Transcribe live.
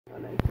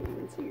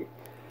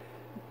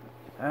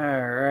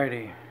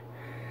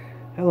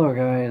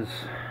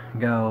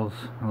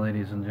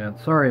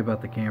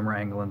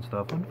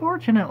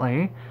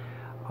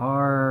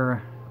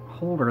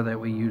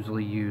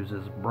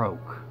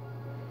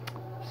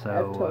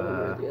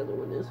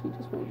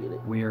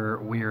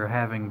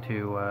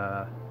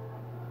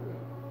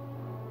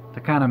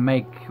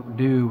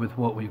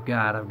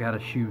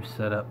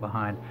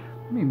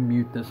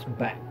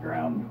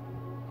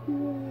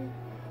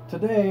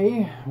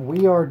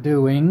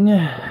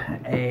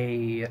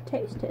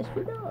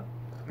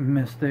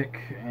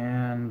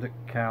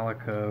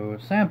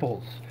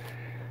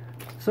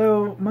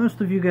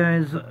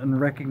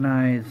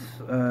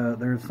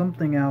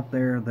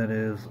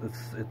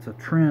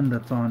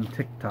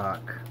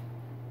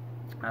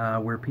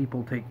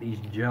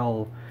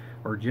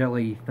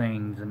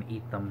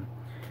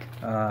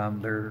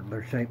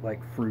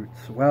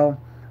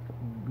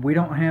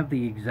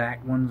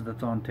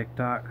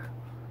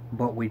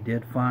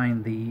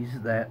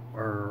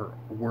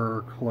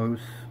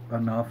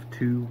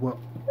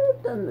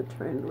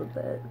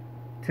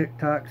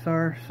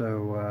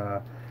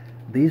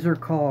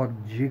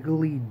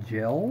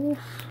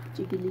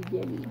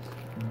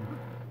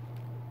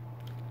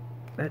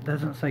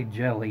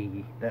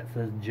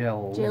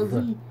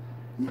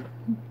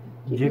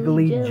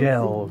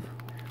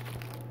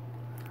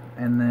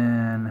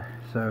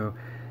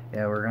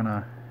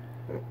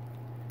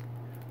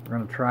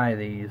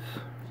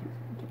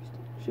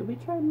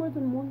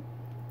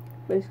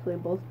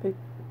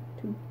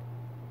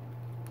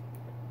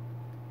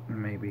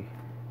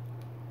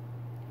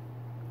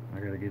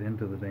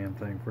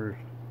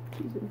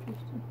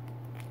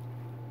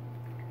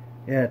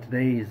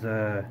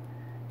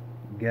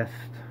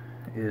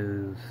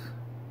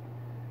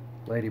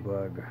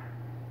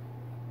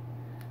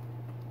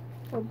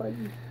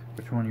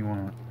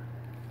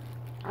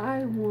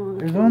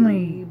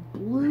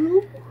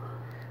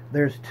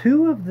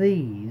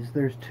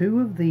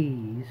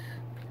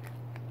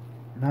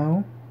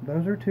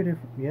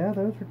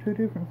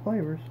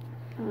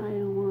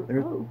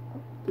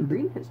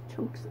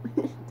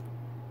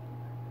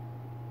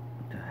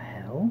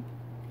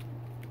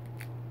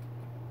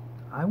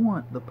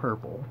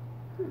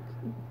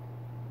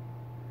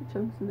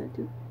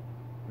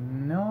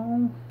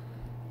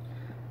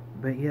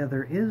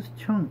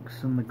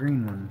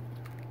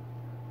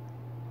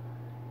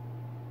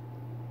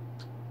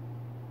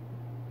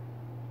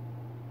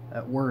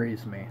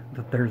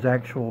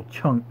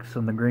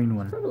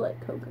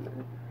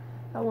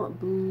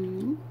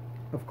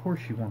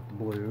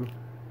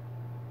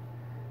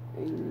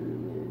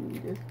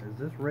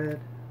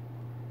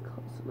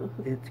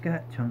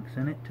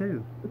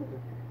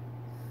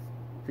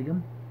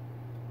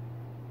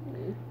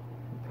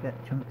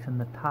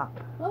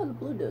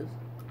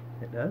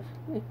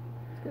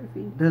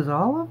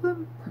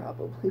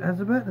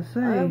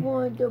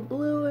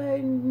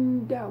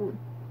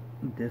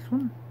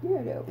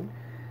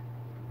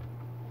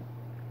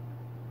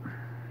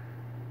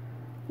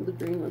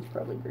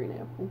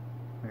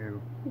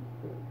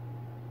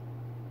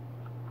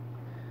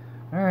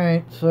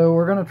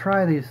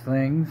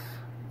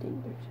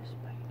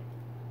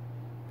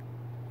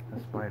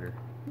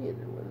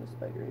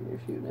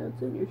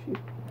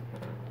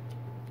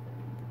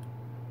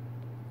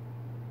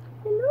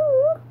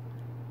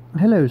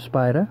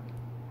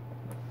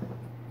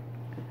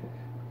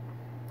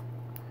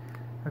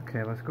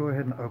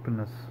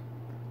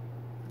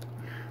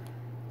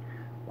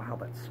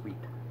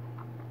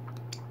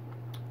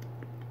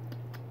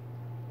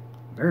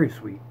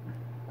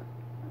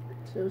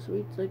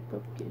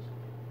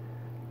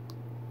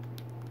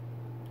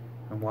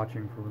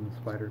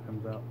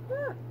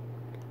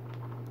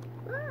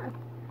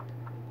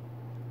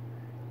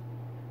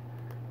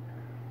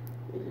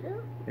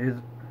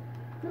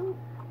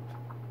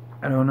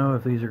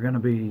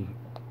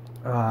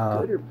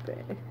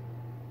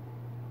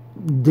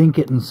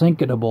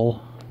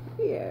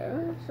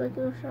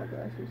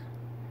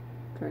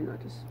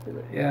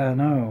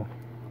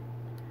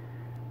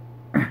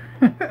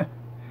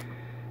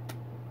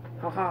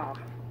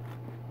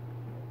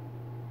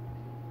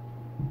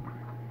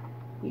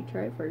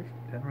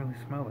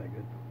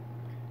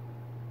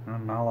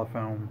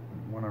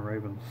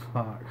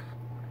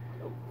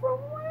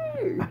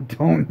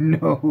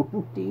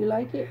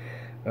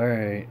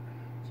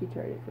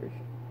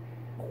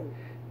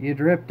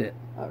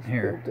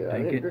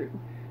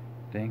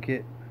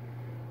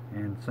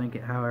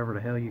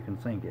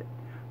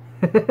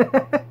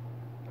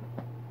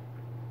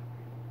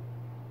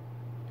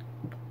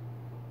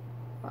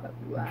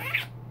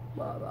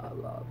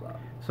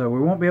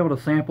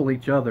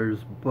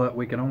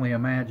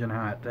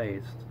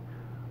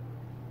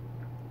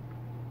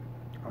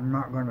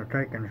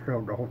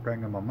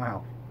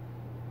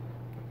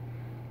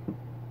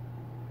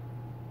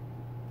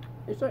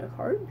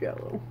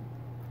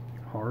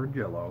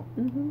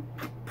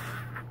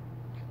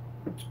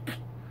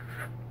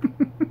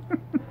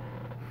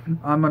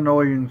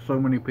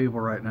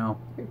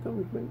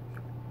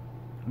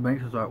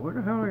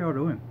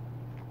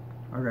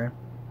Okay.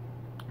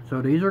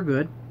 So these are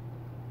good.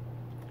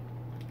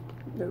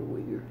 They're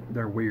weird.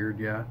 They're weird,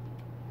 yeah.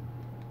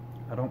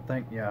 I don't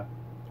think, yeah.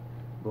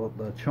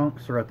 The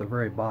chunks are at the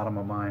very bottom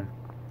of mine.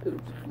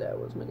 Oops, that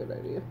wasn't a good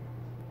idea.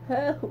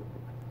 Help!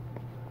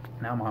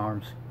 Now my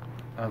arms,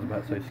 I was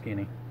about to say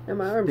skinny. And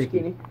my arm's Sticky.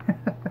 skinny.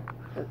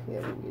 Okay,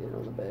 I didn't get it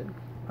on the bed.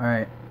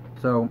 Alright,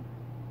 so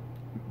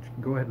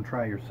go ahead and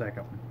try your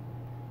second one.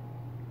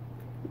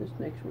 This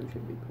next one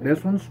should be pretty.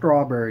 This one's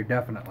strawberry,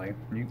 definitely.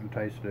 You can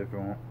taste it if you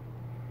want.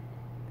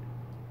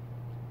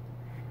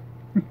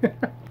 Oh, yeah,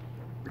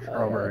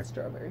 Strawberry. that's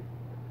strawberry.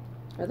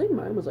 I think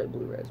mine was like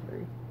blue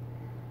raspberry.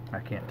 I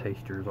can't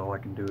taste yours. All I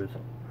can do is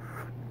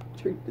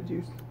Drink the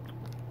juice.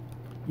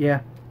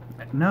 yeah.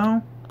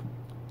 No.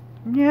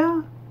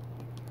 Yeah.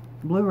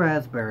 Blue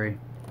raspberry.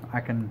 I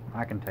can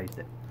taste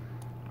it.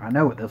 I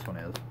know what this one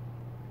is.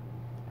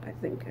 I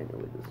think I know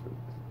what this one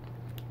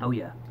is. Oh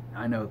yeah.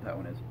 I know what that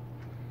one is.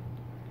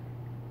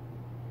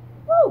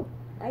 Woo!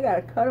 I got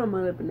a cut on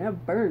my lip and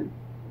that burned.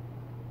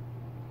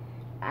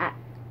 Ah,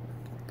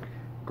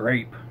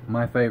 Grape.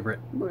 My favorite.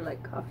 more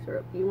like cough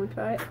syrup. You want to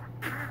try it?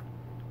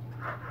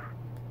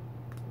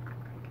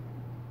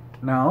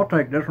 Now I'll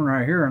take this one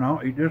right here and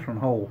I'll eat this one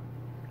whole.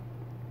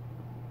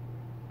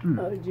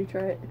 Oh, did you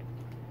try it? Did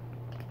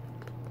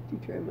you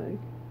try mine?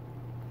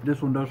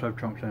 This one does have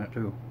chunks in it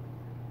too.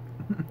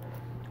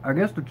 I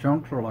guess the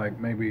chunks are like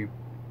maybe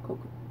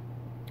Coconut.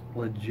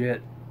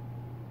 legit.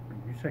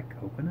 Did you say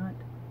coconut?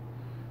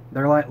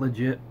 They're like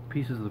legit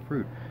pieces of the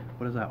fruit.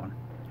 What is that one?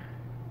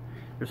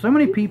 There's so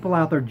many people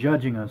out there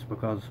judging us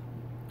because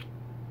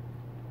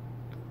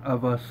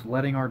of us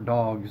letting our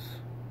dogs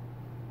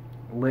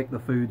lick the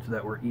foods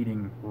that we're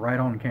eating right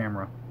on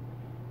camera.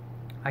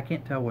 I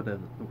can't tell what that is.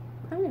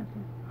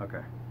 Pineapple.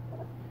 Okay.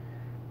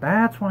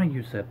 That's why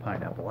you said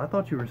pineapple. I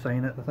thought you were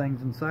saying that the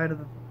things inside of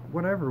the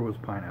whatever was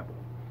pineapple.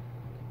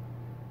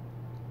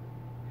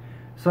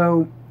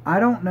 So, I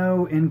don't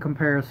know in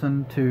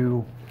comparison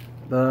to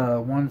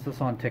the ones that's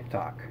on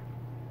TikTok,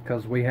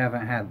 because we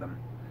haven't had them.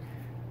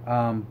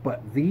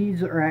 But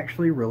these are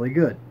actually really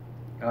good.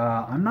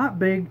 I'm not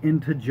big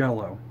into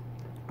Jello.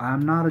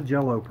 I'm not a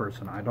Jello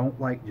person. I don't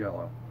like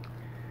Jello.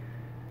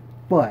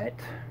 But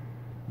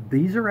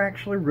these are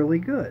actually really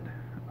good.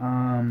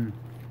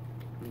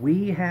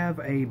 We have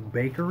a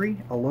bakery,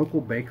 a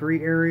local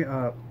bakery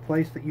area,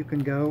 place that you can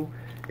go.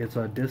 It's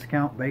a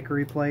discount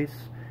bakery place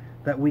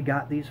that we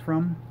got these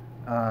from.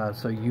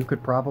 So you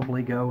could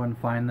probably go and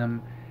find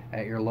them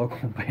at your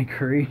local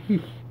bakery.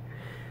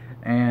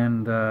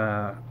 And,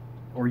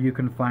 or you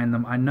can find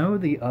them. I know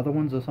the other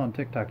ones that's on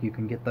TikTok, you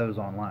can get those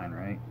online,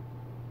 right?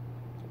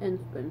 And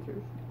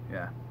Spencer's.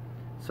 Yeah.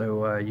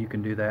 So you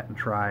can do that and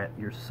try it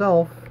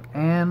yourself,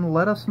 and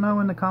let us know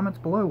in the comments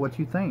below what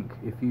you think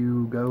if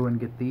you go and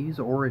get these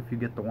or if you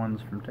get the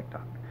ones from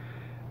TikTok.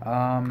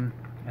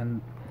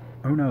 And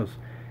who knows,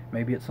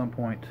 maybe at some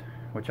point,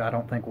 which I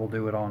don't think we'll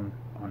do it on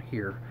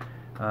here,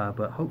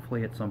 but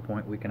hopefully at some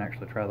point we can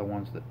actually try the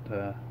ones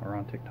that are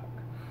on TikTok.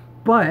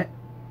 But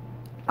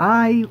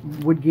I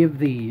would give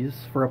these,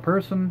 for a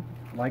person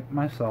like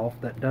myself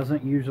that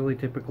doesn't usually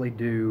typically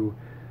do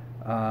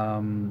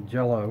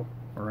Jello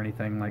or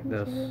anything like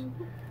this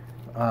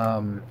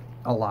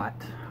a lot,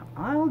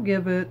 I'll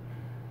give it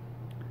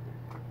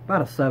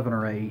about a 7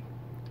 or 8.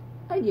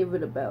 I give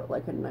it about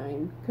like a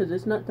 9 because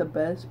it's not the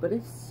best, but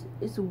it's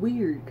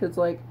weird because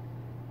like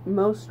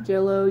most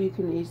Jello you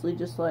can easily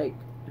just like.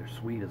 They're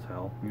sweet as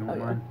hell. You want Oh,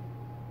 yeah. mine?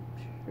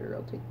 Sure,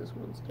 I'll take this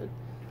one instead.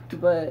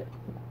 But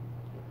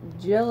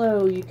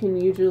Jello you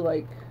can usually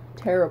like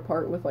tear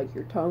apart with like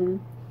your tongue.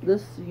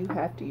 This you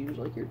have to use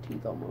like your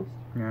teeth almost.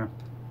 Yeah.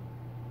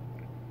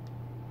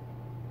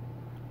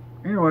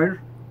 Anyways,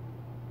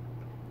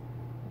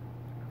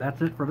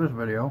 that's it for this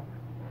video.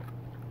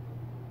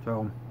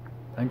 So,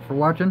 thanks for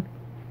watching.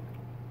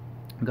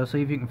 Go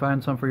see if you can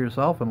find some for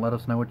yourself and let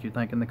us know what you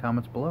think in the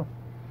comments below.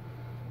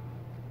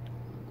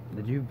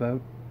 Did you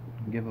vote?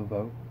 Give a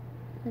vote?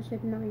 I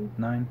said 9.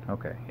 9?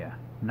 Okay, yeah.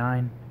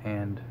 9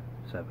 and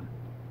 7.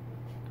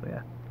 So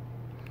yeah.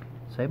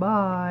 Say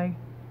bye.